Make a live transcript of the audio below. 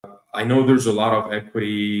I know there's a lot of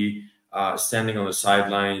equity standing on the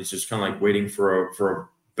sidelines, just kind of like waiting for a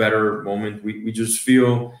better moment. We just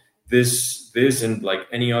feel this and like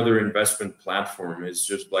any other investment platform is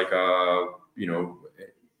just like you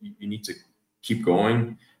need to keep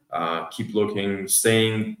going, keep looking,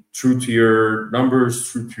 staying true to your numbers,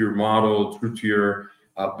 true to your model, true to your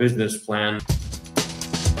business plan.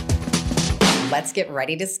 Let's get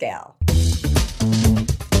ready to scale.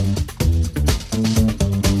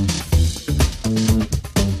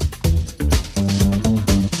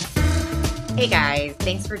 Hey guys,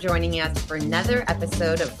 thanks for joining us for another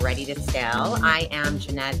episode of Ready to Scale. I am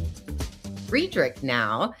Jeanette Friedrich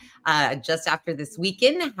now. Just after this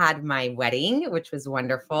weekend, had my wedding, which was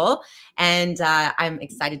wonderful. And I'm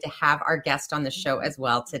excited to have our guest on the show as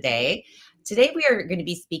well today. Today, we are going to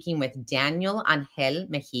be speaking with Daniel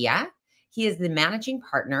Angel-Mejia. He is the managing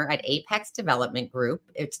partner at Apex Development Group.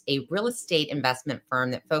 It's a real estate investment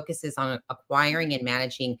firm that focuses on acquiring and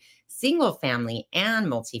managing single-family and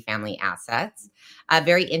multifamily assets.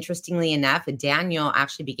 Very interestingly enough, Daniel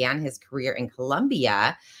actually began his career in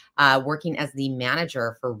Colombia, working as the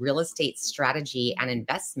manager for real estate strategy and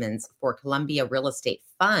investments for Colombia Real Estate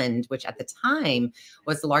Fund, which at the time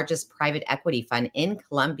was the largest private equity fund in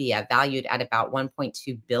Colombia, valued at about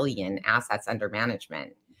 1.2 billion assets under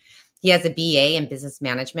management. He has a BA in business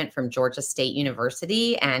management from Georgia State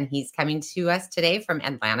University, and he's coming to us today from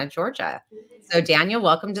Atlanta, Georgia. So Daniel,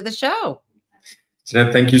 welcome to the show.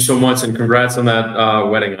 Jeanette, thank you so much, and congrats on that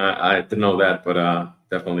wedding. I didn't know that, but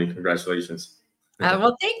definitely congratulations.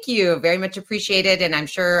 Well, thank you. Very much appreciated. And I'm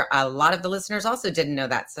sure a lot of the listeners also didn't know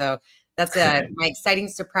that. So that's my exciting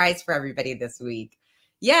surprise for everybody this week.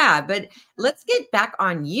 Yeah, but let's get back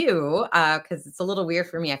on you because it's a little weird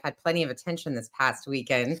for me. I've had plenty of attention this past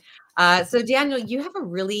weekend. So Daniel, you have a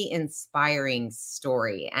really inspiring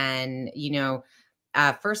story. And,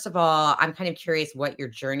 first of all, I'm kind of curious what your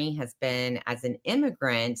journey has been as an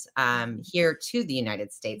immigrant here to the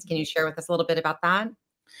United States. Can you share with us a little bit about that?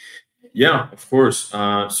 Yeah, of course.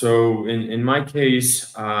 So in my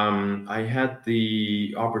case, I had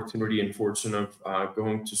the opportunity and fortune of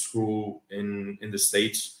going to school in the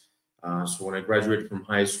States. So when I graduated from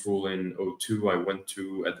high school in 2002, I went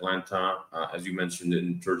to Atlanta, as you mentioned,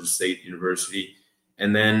 in Georgia State University.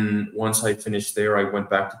 And then once I finished there, I went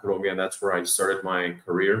back to Colombia, and that's where I started my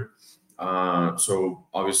career. So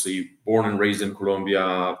obviously born and raised in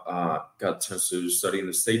Colombia, got a chance to study in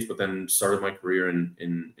the States, but then started my career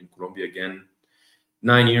in Colombia again.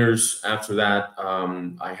 9 years after that,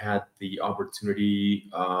 I had the opportunity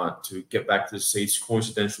to get back to the States,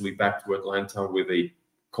 coincidentally back to Atlanta with a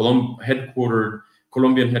Colombian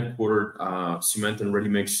headquartered cement and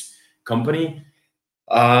ready-mix company.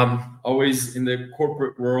 Always in the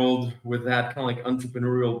corporate world with that kind of like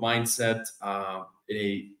entrepreneurial mindset,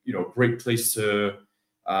 a great place to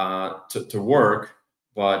work,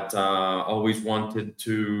 but always wanted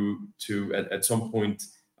to at some point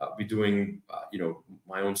be doing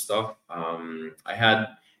my own stuff. I had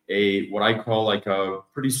what I call like a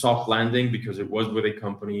pretty soft landing because it was with a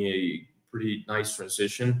company, a pretty nice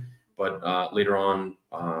transition, but later on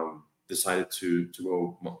decided to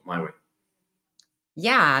go my way.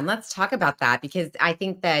 Yeah, and let's talk about that because I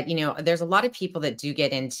think that, there's a lot of people that do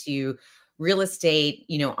get into real estate,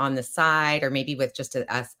 on the side or maybe with just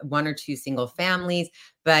a one or two single families,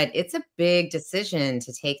 but it's a big decision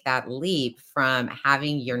to take that leap from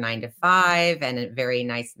having your 9 to 5 and a very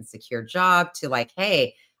nice and secure job to like,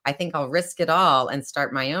 hey, I think I'll risk it all and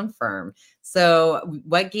start my own firm. So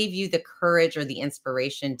what gave you the courage or the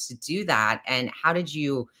inspiration to do that? And how did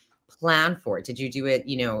you plan for it? Did you do it,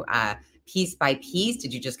 piece by piece?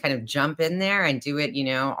 Did you just kind of jump in there and do it,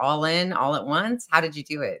 all in, all at once? How did you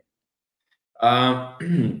do it?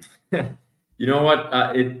 You know what?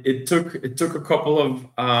 It took a couple of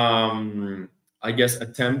I guess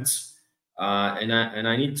attempts, and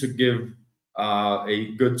I need to give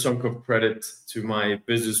a good chunk of credit to my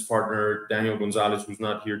business partner Daniel Gonzalez, who's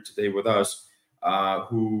not here today with us,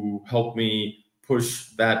 who helped me push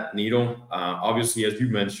that needle. Obviously, as you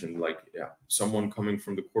mentioned, like someone coming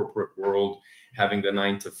from the corporate world, having the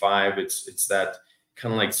 9 to 5, it's that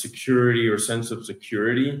kind of like security or sense of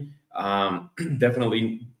security.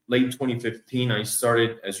 Definitely late 2015, I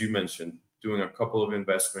started, as you mentioned, doing a couple of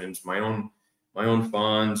investments, my own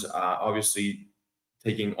funds, obviously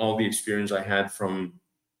taking all the experience I had from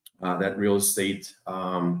that real estate,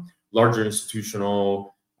 larger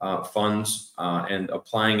institutional funds, and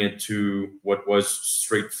applying it to what was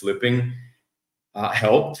straight flipping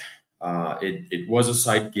helped. It was a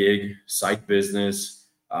side gig, side business.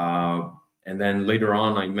 And then later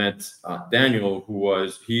on, I met Daniel,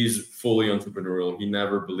 he's fully entrepreneurial. He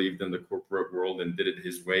never believed in the corporate world and did it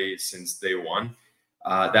his way since day one.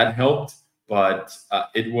 That helped, but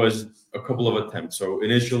it was a couple of attempts. So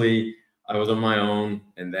initially, I was on my own,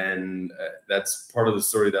 and then that's part of the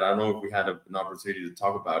story that I don't know if we had an opportunity to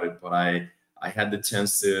talk about it, but I had the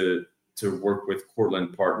chance to work with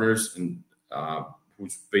Cortland Partners, and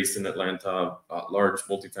who's based in Atlanta, a large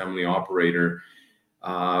multifamily operator.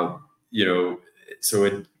 You know,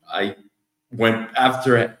 so I went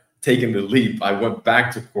after taking the leap. I went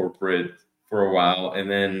back to corporate for a while,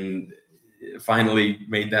 and then finally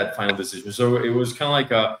made that final decision. So it was kind of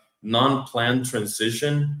like a non-planned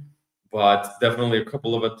transition, but definitely a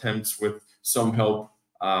couple of attempts with some help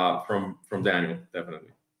from Daniel, definitely.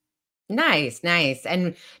 Nice, nice.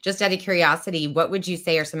 And just out of curiosity, what would you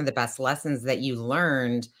say are some of the best lessons that you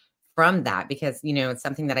learned from that? Because, it's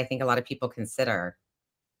something that I think a lot of people consider.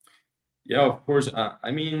 Yeah, of course.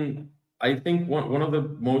 I mean, I think one of the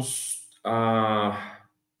most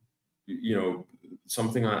you know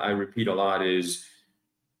something I repeat a lot is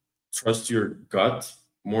trust your gut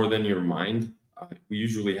more than your mind. We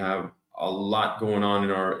usually have a lot going on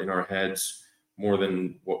in our heads more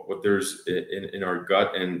than what there's in our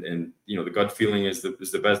gut, and the gut feeling is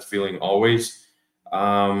the best feeling always.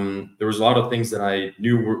 There was a lot of things that I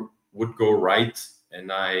knew would go right,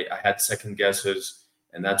 and I had second guesses,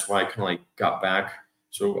 and that's why I kind of like got back.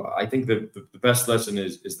 So I think the best lesson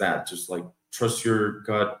is that just like trust your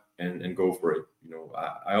gut and go for it.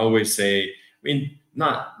 I always say, I mean,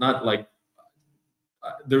 not like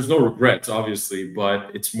there's no regrets, obviously,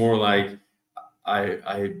 but it's more like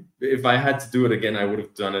I if I had to do it again, I would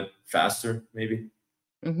have done it faster, maybe.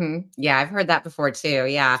 Yeah, I've heard that before too.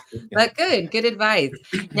 Yeah. But good advice.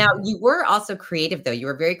 Now, you were also creative, though. You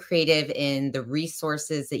were very creative in the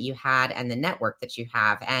resources that you had and the network that you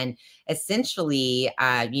have. And essentially,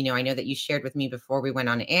 I know that you shared with me before we went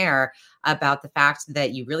on air about the fact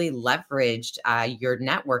that you really leveraged your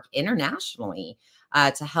network internationally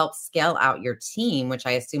to help scale out your team, which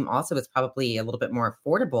I assume also is probably a little bit more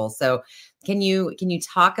affordable. So, can you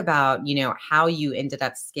talk about how you ended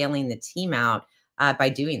up scaling the team out by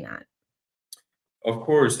doing that? Of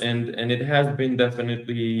course, and it has been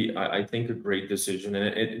definitely, I think, a great decision, and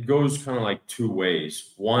it goes kind of like two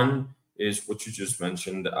ways. One is what you just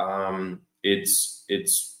mentioned.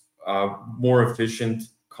 It's more efficient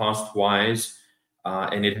cost wise,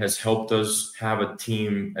 and it has helped us have a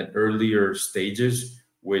team at earlier stages,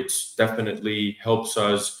 which definitely helps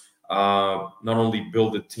us not only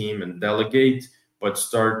build a team and delegate, but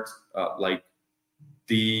start like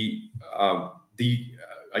the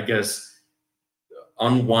I guess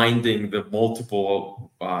unwinding the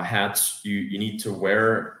multiple hats you need to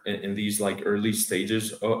wear in these like early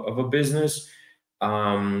stages of a business. But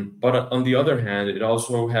on the other hand, it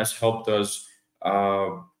also has helped us,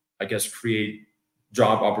 I guess, create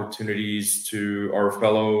job opportunities to our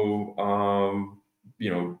fellow,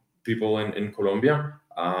 people in Colombia.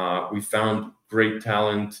 We found great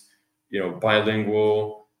talent,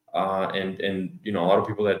 bilingual, and a lot of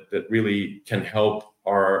people that really can help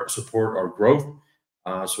our support our growth.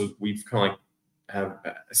 So we've kind of like have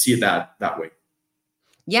see it that way.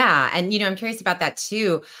 Yeah. And, I'm curious about that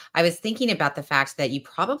too. I was thinking about the fact that you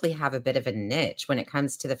probably have a bit of a niche when it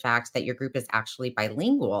comes to the fact that your group is actually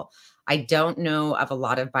bilingual. I don't know of a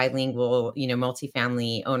lot of bilingual,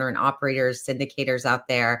 multifamily owner and operators, syndicators out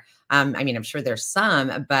there. I mean, I'm sure there's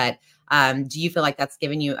some, but do you feel like that's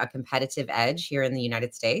given you a competitive edge here in the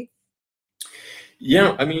United States?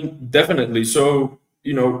 Yeah, I mean, definitely. So,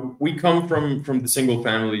 we come from the single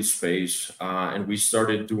family space, and we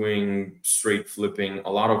started doing straight flipping, a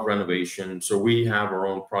lot of renovation. So we have our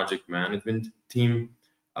own project management team.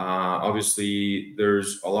 Obviously,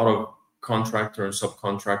 there's a lot of contractor and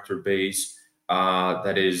subcontractor base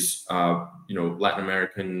that is, Latin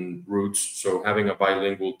American roots. So having a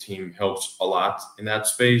bilingual team helps a lot in that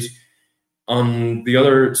space. On the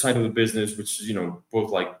other side of the business, which is both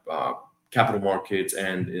like capital markets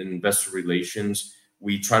and investor relations,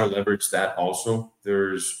 we try to leverage that also.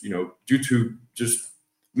 There's due to just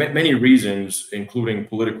many reasons, including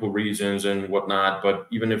political reasons and whatnot, but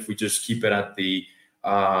even if we just keep it at the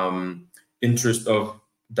interest of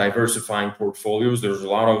diversifying portfolios, there's a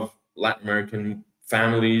lot of Latin American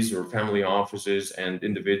families or family offices and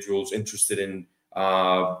individuals interested in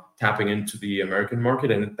tapping into the American market,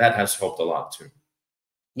 and that has helped a lot too.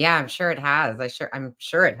 Yeah, I'm sure it has. I'm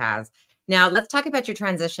sure it has. Now, let's talk about your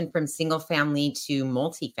transition from single family to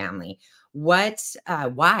multifamily.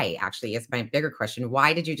 Why actually is my bigger question.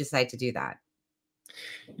 Why did you decide to do that?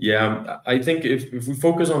 Yeah, I think if we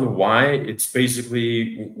focus on the why, it's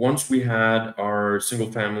basically once we had our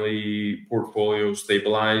single family portfolio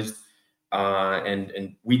stabilized,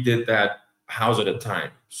 and we did that house at a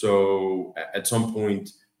time. So at some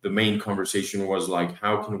point, the main conversation was like,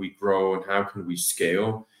 how can we grow and how can we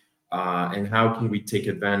scale, and how can we take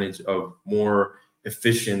advantage of more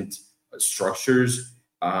efficient structures.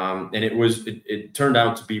 And it turned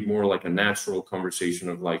out to be more like a natural conversation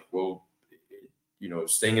of like, well,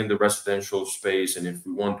 staying in the residential space, and if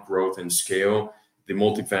we want growth and scale, the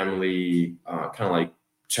multifamily kind of like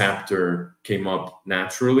chapter came up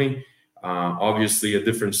naturally. Obviously, a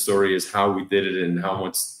different story is how we did it and how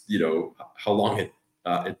much, how long it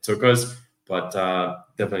took us. But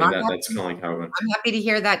definitely that's kind of like how it went. I'm happy to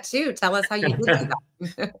hear that too. Tell us how you did do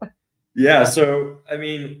that. Yeah. So, I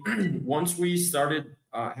mean, once we started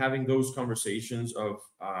having those conversations of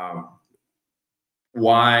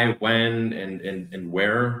why, when, and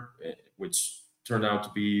where, which turned out to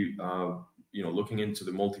be, looking into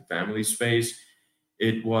the multifamily space,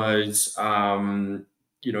 it was,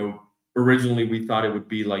 originally we thought it would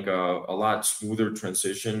be like a lot smoother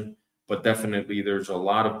transition, but definitely there's a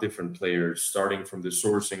lot of different players starting from the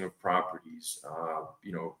sourcing of properties,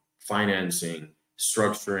 financing,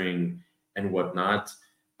 structuring, and whatnot.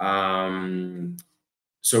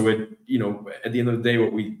 So at the end of the day,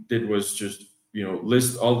 what we did was just,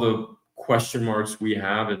 list all the question marks we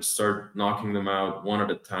have and start knocking them out one at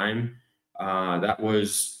a time. That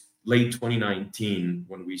was late 2019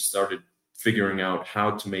 when we started figuring out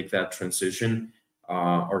how to make that transition.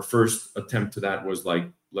 Our first attempt to that was like,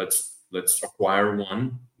 let's acquire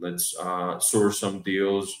one, let's source some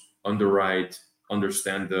deals, underwrite,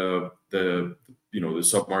 understand the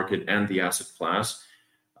submarket and the asset class.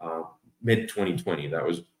 Mid 2020, that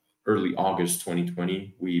was early August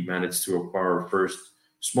 2020, we managed to acquire our first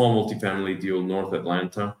small multifamily deal north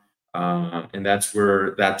Atlanta, and that's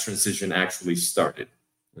where that transition actually started.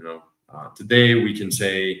 Today we can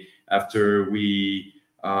say, after we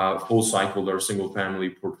full cycled our single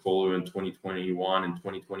family portfolio in 2021 and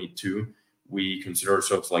 2022, we consider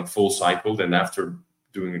ourselves like full cycled, and after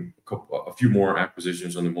doing a few more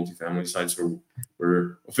acquisitions on the multifamily side, so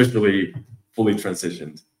we're officially fully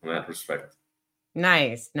transitioned in that respect.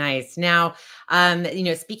 Nice. Now,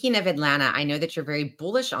 speaking of Atlanta, I know that you're very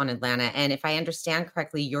bullish on Atlanta. And if I understand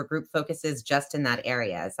correctly, your group focuses just in that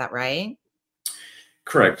area. Is that right?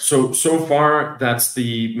 Correct. So far, that's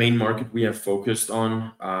the main market we have focused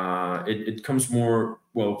on. It comes more,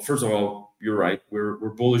 well, first of all, you're right. We're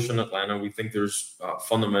bullish on Atlanta. We think there's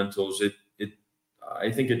fundamentals.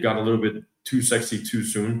 I think it got a little bit too sexy too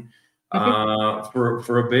soon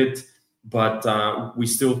for a bit, but we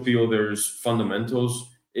still feel there's fundamentals.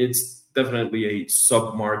 It's definitely a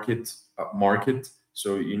sub-market market.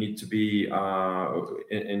 So you need to be in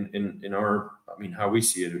our, how we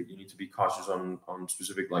see it, you need to be cautious on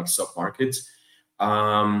specific like sub-markets.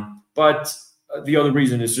 But the other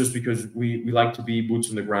reason is just because we like to be boots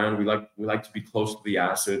on the ground. We like to be close to the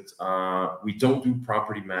asset. We don't do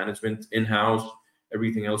property management in-house.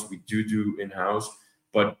 Everything else we do in-house.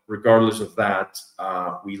 But regardless of that,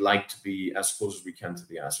 we like to be as close as we can to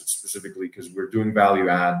the asset, specifically because we're doing value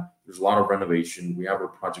add. There's a lot of renovation. We have a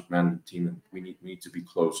project management team, and we need to be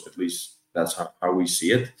close. At least that's how we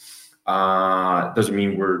see it. Doesn't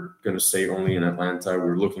mean we're going to stay only in Atlanta.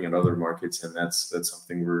 We're looking at other markets, and that's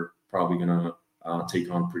something we're probably going to take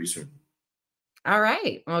on pretty soon. All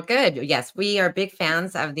right. Well, good. Yes, we are big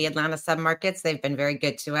fans of the Atlanta submarkets. They've been very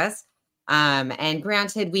good to us. And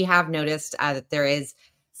granted, we have noticed that there is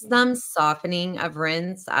some softening of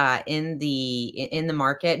rents in the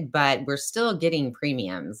market, but we're still getting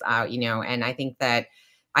premiums. And I think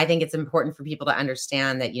it's important for people to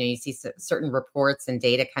understand that you see certain reports and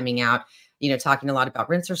data coming out, talking a lot about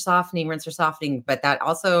rents are softening, but that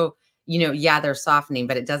also, they're softening,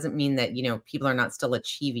 but it doesn't mean that people are not still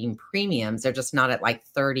achieving premiums. They're just not at like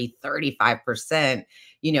 30-35%.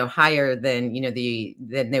 Higher than,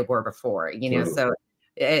 than they were before, so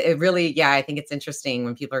it really, I think it's interesting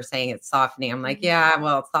when people are saying it's softening. I'm like,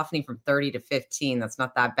 well, it's softening from 30 to 15. That's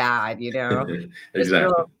not that bad, Exactly. There's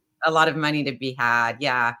still a lot of money to be had.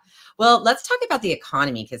 Yeah. Well, let's talk about the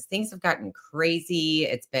economy because things have gotten crazy.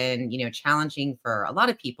 It's been, challenging for a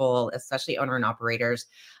lot of people, especially owner and operators.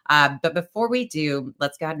 But before we do,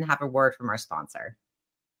 let's go ahead and have a word from our sponsor.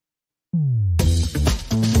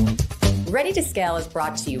 Ready to Scale is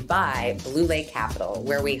brought to you by Blue Lake Capital,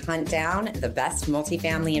 where we hunt down the best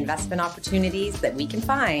multifamily investment opportunities that we can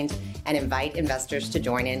find and invite investors to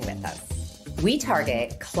join in with us. We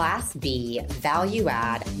target Class B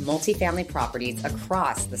value-add multifamily properties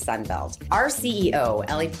across the Sun Belt. Our CEO,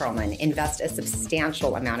 Ellie Perlman, invests a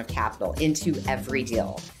substantial amount of capital into every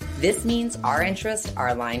deal. This means our interests are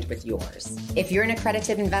aligned with yours. If you're an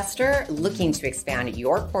accredited investor looking to expand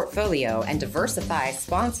your portfolio and diversify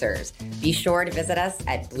sponsors, be sure to visit us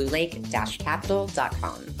at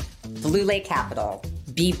bluelake-capital.com. Blue Lake Capital.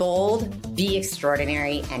 Be bold, be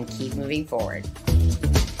extraordinary, and keep moving forward.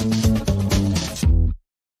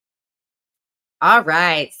 All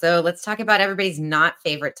right. So let's talk about everybody's not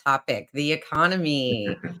favorite topic, the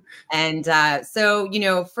economy. And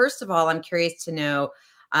first of all, I'm curious to know,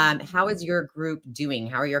 how is your group doing?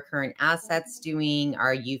 How are your current assets doing?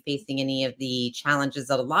 Are you facing any of the challenges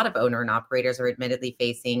that a lot of owner and operators are admittedly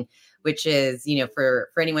facing, which is, for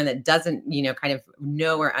anyone that doesn't, kind of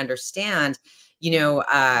know or understand,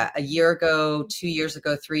 a year ago, 2 years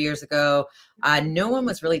ago, 3 years ago, no one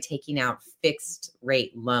was really taking out fixed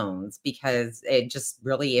rate loans because it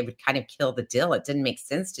would kind of kill the deal. It didn't make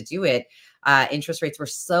sense to do it. Interest rates were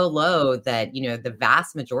so low that, the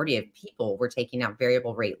vast majority of people were taking out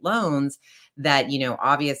variable rate loans that,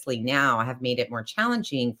 obviously now have made it more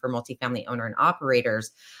challenging for multifamily owner and operators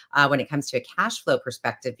when it comes to a cash flow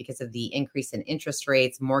perspective because of the increase in interest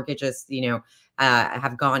rates. Mortgages,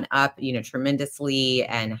 have gone up, tremendously,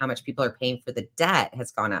 and how much people are paying for the debt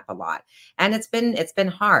has gone up a lot. And it's been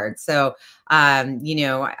hard. So, I'm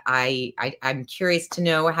curious to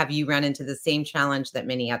know, have you run into the same challenge that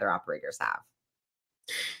many other operators have?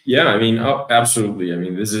 Yeah, I mean, absolutely. I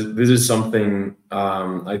mean, this is something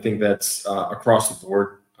I think that's across the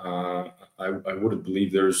board. I wouldn't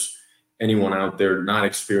believe there's anyone out there not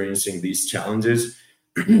experiencing these challenges.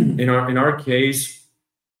 In our case,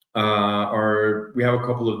 we have a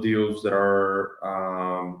couple of deals that are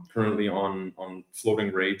currently on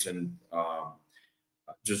floating rates and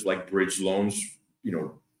just like bridge loans.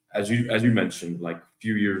 As you mentioned, like a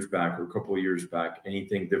few years back or a couple of years back,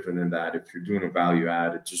 anything different than that, if you're doing a value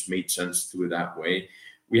add, it just made sense to do it that way.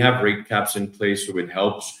 We have rate caps in place, so it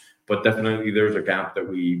helps, but definitely there's a gap that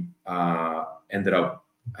we ended up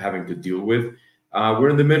having to deal with. We're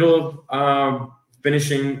in the middle of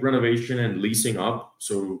finishing renovation and leasing up.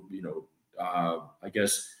 So, I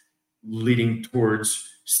guess leading towards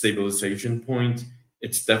stabilization point.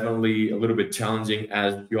 It's definitely a little bit challenging,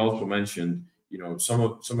 as you also mentioned.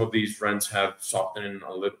 Some of these rents have softened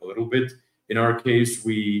a little bit. In our case,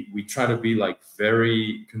 we try to be like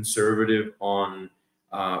very conservative on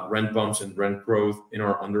rent bumps and rent growth in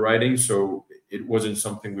our underwriting. So it wasn't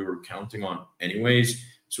something we were counting on anyways.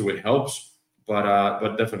 So it helps.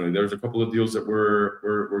 But definitely, there's a couple of deals that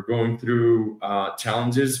we're going through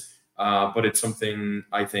challenges. But it's something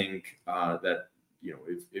I think that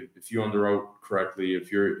if you underwrote correctly,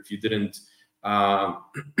 if you didn't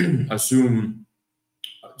assume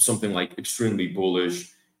something like extremely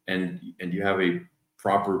bullish, and you have a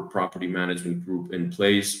proper property management group in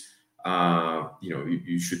place,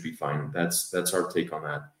 you should be fine. That's our take on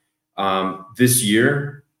that. This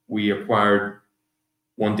year we acquired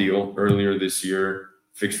one deal earlier this year,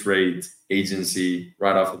 fixed rate agency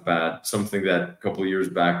right off the bat, something that a couple of years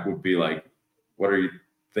back would be like, what are you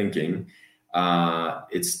thinking?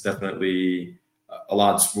 It's definitely a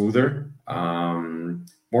lot smoother,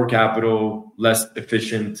 more capital, less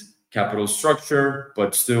efficient capital structure,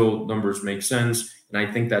 but still numbers make sense. And I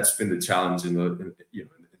think that's been the challenge in the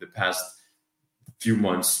past few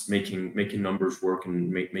months, making numbers work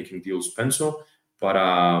and making deals pencil. But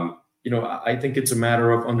I think it's a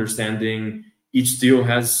matter of understanding each deal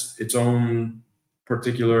has its own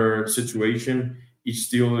particular situation. Each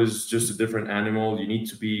deal is just a different animal. You need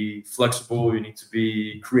to be flexible. You need to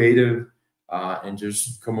be creative, and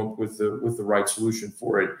just come up with the right solution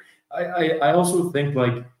for it. I also think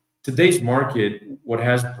like today's market, what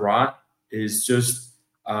has brought is just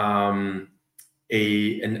an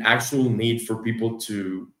actual need for people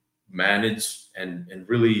to manage and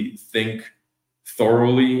really think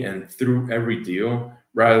thoroughly and through every deal,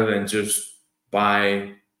 rather than just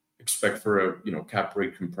buy, expect for a cap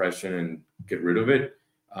rate compression and get rid of it.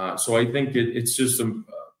 So I think it's just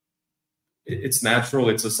it's natural,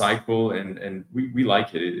 it's a cycle, and we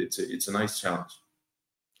like it. It's a nice challenge.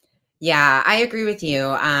 Yeah, I agree with you.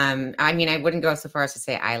 I mean, I wouldn't go so far as to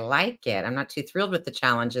say I like it. I'm not too thrilled with the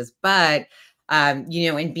challenges, but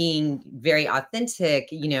and being very authentic,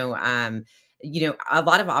 a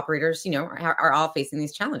lot of operators, are all facing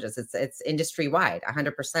these challenges. It's industry wide,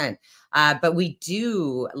 100%. But we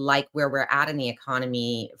do like where we're at in the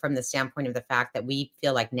economy from the standpoint of the fact that we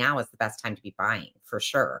feel like now is the best time to be buying, for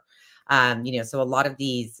sure. So a lot of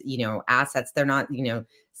these, assets, they're not,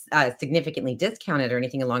 significantly discounted or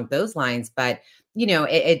anything along those lines, but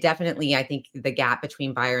it definitely, I think the gap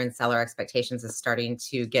between buyer and seller expectations is starting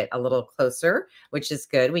to get a little closer, which is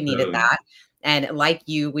good. We needed Really. that. And like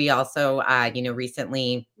you, we also,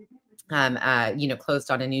 recently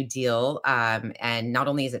closed on a new deal. And not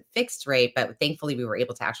only is it fixed rate, but thankfully we were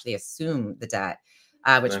able to actually assume the debt,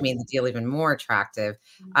 which made the deal even more attractive.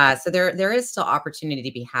 So there is still opportunity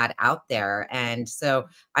to be had out there. And so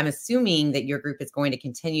I'm assuming that your group is going to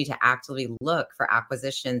continue to actively look for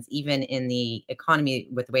acquisitions, even in the economy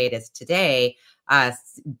with the way it is today,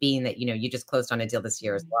 being that, you just closed on a deal this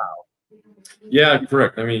year as well. Yeah,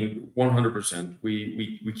 correct. I mean, 100%.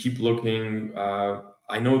 We keep looking.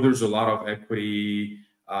 I know there's a lot of equity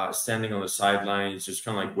standing on the sidelines, just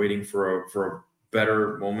kind of like waiting for a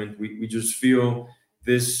better moment. We just feel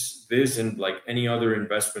this and like any other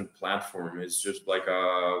investment platform is just like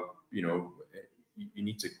you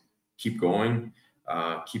need to keep going,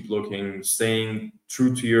 keep looking, staying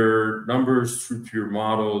true to your numbers, true to your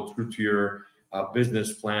model, true to your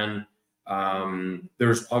business plan.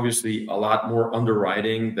 There's obviously a lot more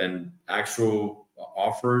underwriting than actual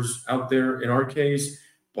offers out there in our case,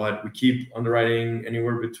 but we keep underwriting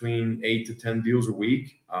anywhere between 8 to 10 deals a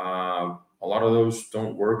week. A lot of those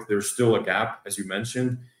don't work. There's still a gap, as you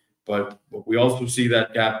mentioned, but we also see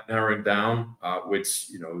that gap narrowing down, which,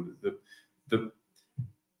 the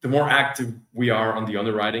more active we are on the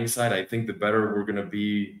underwriting side, I think the better we're going to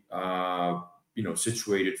be,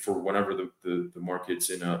 situated for whenever the market's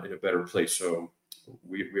in a better place. So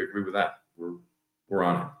we agree with that. We're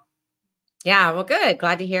on it. Yeah, well, good.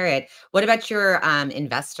 Glad to hear it. What about your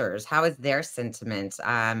investors? How is their sentiment?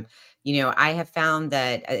 I have found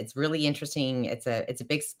that it's really interesting. It's a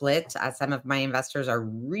big split. Some of my investors are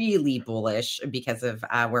really bullish because of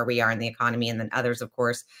where we are in the economy, and then others, of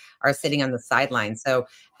course, are sitting on the sidelines. So,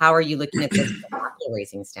 how are you looking at this from a capital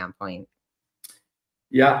raising standpoint?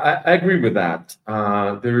 Yeah, I agree with that.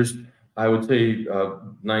 There's, I would say, a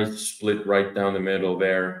nice split right down the middle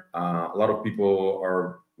there. A lot of people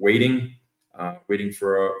are waiting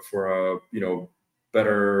for a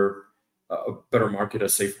better better market, a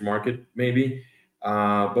safer market maybe.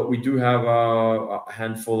 But we do have a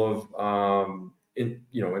handful of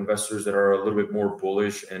investors that are a little bit more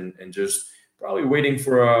bullish and just probably waiting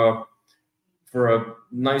for a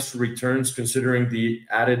nice returns considering the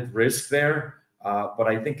added risk there. But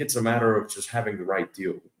I think it's a matter of just having the right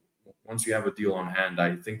deal. Once you have a deal on hand,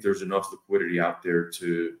 I think there's enough liquidity out there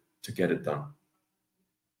to get it done.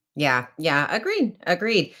 Yeah, yeah, agreed.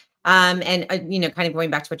 And kind of going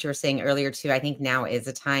back to what you were saying earlier too, I think now is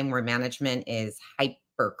a time where management is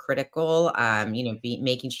hypercritical.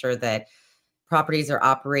 Making sure that properties are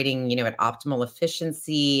operating, at optimal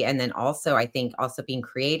efficiency. And then also, I think also being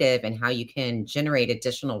creative and how you can generate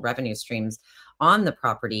additional revenue streams on the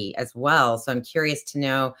property as well. So I'm curious to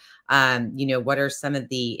know, what are some of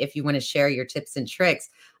if you want to share your tips and tricks,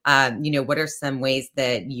 what are some ways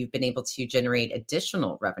that you've been able to generate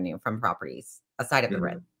additional revenue from properties aside of the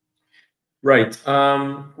rent? Right.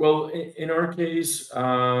 Well, in our case,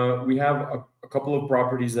 we have a couple of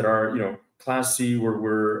properties that are, Class C, where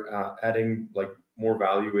we're adding like more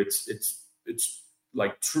value. It's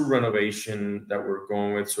like true renovation that we're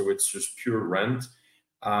going with, so it's just pure rent.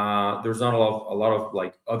 There's not a lot of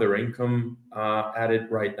like other income added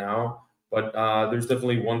right now, but there's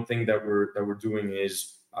definitely one thing that we're doing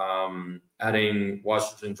is adding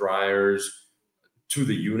washers and dryers to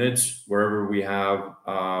the units wherever we have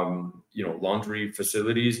laundry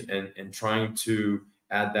facilities, and trying to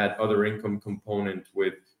add that other income component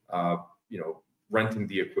with renting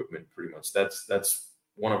the equipment. Pretty much that's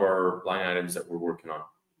one of our line items that we're working on.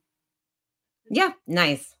 Yeah,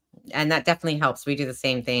 nice. And that definitely helps. We do the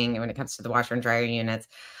same thing when it comes to the washer and dryer units.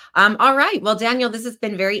 All right. Well, Daniel, this has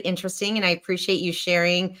been very interesting, and I appreciate you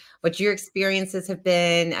sharing what your experiences have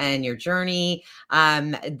been and your journey.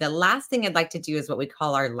 The last thing I'd like to do is what we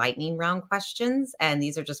call our lightning round questions. And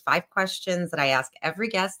these are just 5 questions that I ask every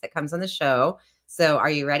guest that comes on the show. So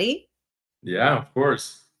are you ready? Yeah, of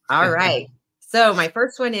course. All right. So my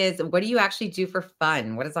first one is, what do you actually do for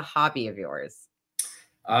fun? What is a hobby of yours?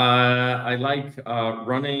 I like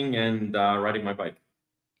running and riding my bike.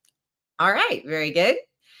 All right. Very good.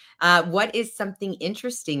 What is something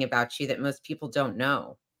interesting about you that most people don't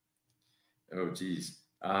know? Oh, geez.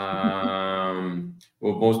 Well,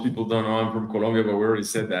 most people don't know I'm from Colombia, but we already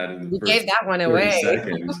said that in the You first gave that one 30 away.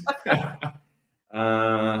 seconds.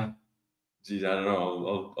 Geez, I don't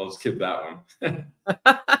know. I'll skip that one.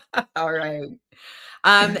 All right.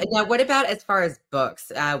 Now, what about as far as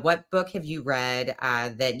books? What book have you read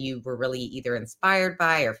that you were really either inspired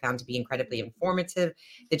by or found to be incredibly informative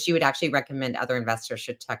that you would actually recommend other investors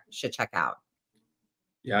should check out?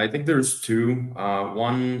 Yeah, I think there's two.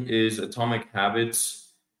 One is Atomic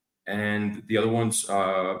Habits, and the other one's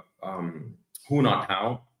Who Not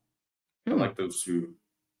How. I Hmm. like those two.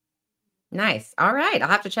 Nice. All right. I'll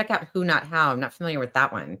have to check out Who Not How. I'm not familiar with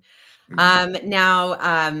that one. Mhm. Now,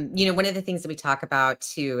 one of the things that we talk about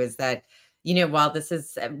too is that, while this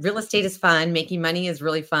is real estate is fun, making money is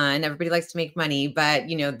really fun. Everybody likes to make money, but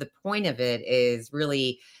the point of it is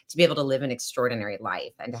really to be able to live an extraordinary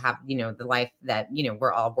life and to have, the life that,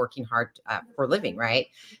 we're all working hard for living, right?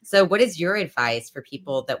 So what is your advice for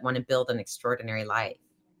people that want to build an extraordinary life?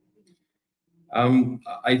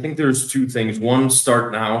 I think there's two things. One,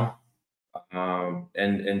 start now,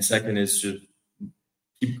 and second is just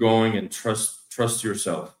keep going and trust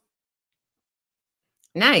yourself.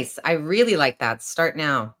 Nice. I really like that. Start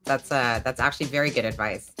now. That's actually very good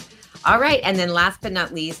advice. All right. And then last but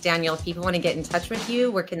not least, Daniel, if people want to get in touch with you,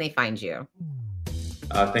 where can they find you?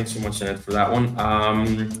 Thanks so much, Annette, for that one.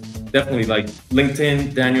 Definitely like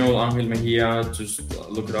LinkedIn, Daniel Angel-Mejia, just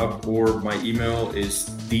look it up. Or my email is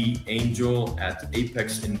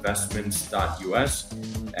theangel@apexinvestments.us.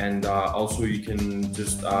 And also you can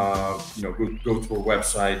just, go to our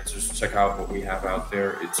website, just check out what we have out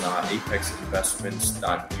there. It's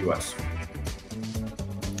apexinvestments.us.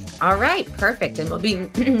 All right, perfect, and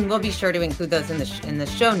we'll be sure to include those in the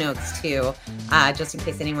show notes too, just in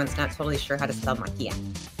case anyone's not totally sure how to spell Mejia.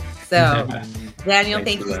 So, Daniel,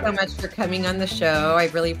 thank you so much for coming on the show. I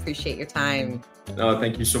really appreciate your time. No,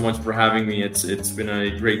 thank you so much for having me. It's been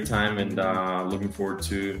a great time, and looking forward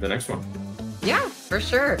to the next one. Yeah, for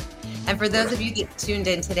sure. And for those of you that tuned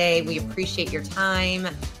in today, we appreciate your time.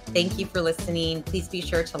 Thank you for listening. Please be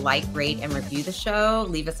sure to like, rate, and review the show.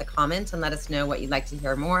 Leave us a comment and let us know what you'd like to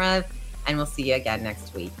hear more of. And we'll see you again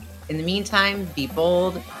next week. In the meantime, be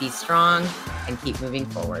bold, be strong, and keep moving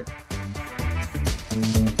forward.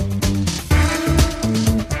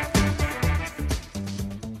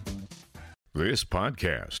 This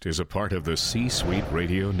podcast is a part of the C-Suite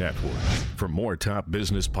Radio Network. For more top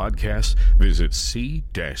business podcasts, visit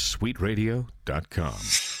c-suiteradio.com.